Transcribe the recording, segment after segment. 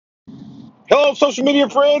Hello, social media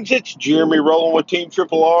friends. It's Jeremy rolling with Team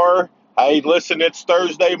Triple R. Hey, listen, it's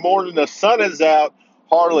Thursday morning. The sun is out,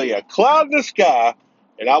 hardly a cloud in the sky,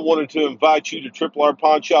 and I wanted to invite you to Triple R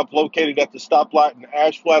Pawn Shop located at the stoplight in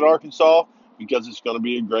Ash Flat, Arkansas, because it's going to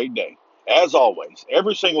be a great day. As always,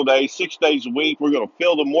 every single day, 6 days a week, we're going to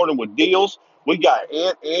fill the morning with deals. We got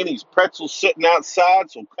Aunt Annie's pretzels sitting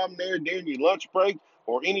outside, so come there during your lunch break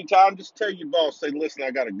or anytime. Just tell your boss, say, listen,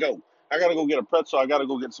 I got to go. I got to go get a pretzel. I got to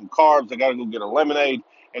go get some carbs. I got to go get a lemonade.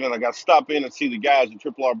 And then I got to stop in and see the guys at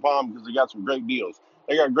Triple R Bomb because they got some great deals.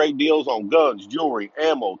 They got great deals on guns, jewelry,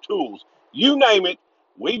 ammo, tools. You name it,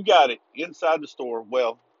 we've got it inside the store.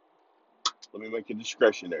 Well, let me make a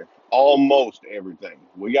discretion there. Almost everything.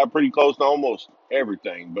 We got pretty close to almost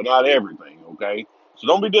everything, but not everything, okay? So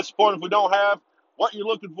don't be disappointed if we don't have what you're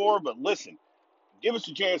looking for. But listen, give us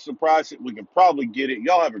a chance to price it. We can probably get it.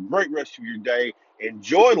 Y'all have a great rest of your day.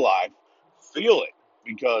 Enjoy life. Feel it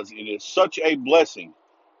because it is such a blessing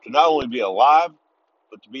to not only be alive,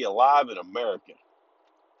 but to be alive in America.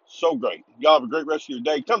 So great. Y'all have a great rest of your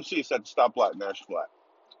day. Come see us at the stoplight in Ash Flat.